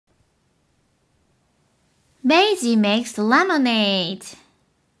Maisy makes lemonade.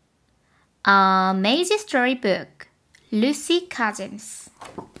 A Maisy storybook. Lucy Cousins.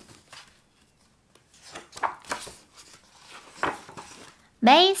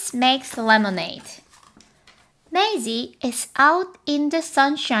 Maisy makes lemonade. Maisy is out in the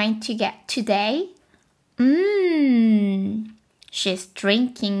sunshine today. She's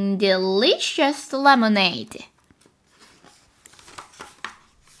drinking delicious lemonade.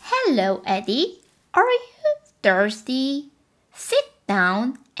 Hello, Eddie. Are you thirsty? Sit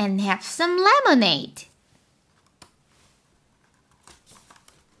down and have some lemonade.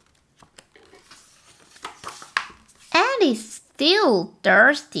 Eddie's still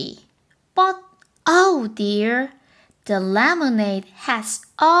thirsty, but oh dear, the lemonade has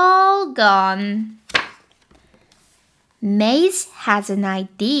all gone. Maisy has an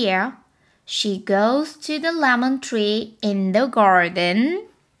idea. She goes to the lemon tree in the garden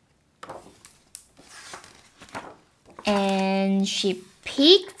and she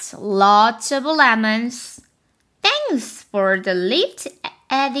picked lots of lemons. Thanks for the lift,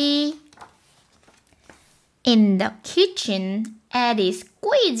 Eddie. In the kitchen, Eddie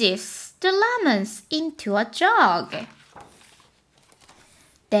squeezes the lemons into a jug.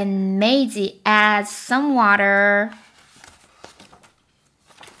 Then Maisy adds some water.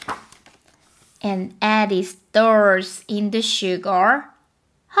 And Eddie stirs in the sugar.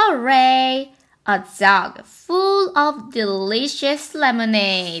 Hooray! A jug full of delicious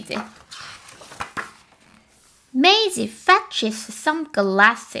lemonade. Maisy fetches some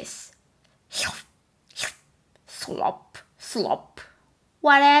glasses. Slop, slop.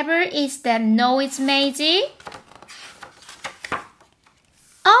 Whatever is that noise, Maisy?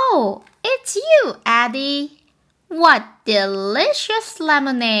 Oh, it's you, Eddie. What delicious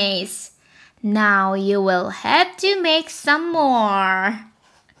lemonades. Now you will have to make some more.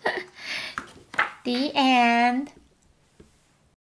 The end.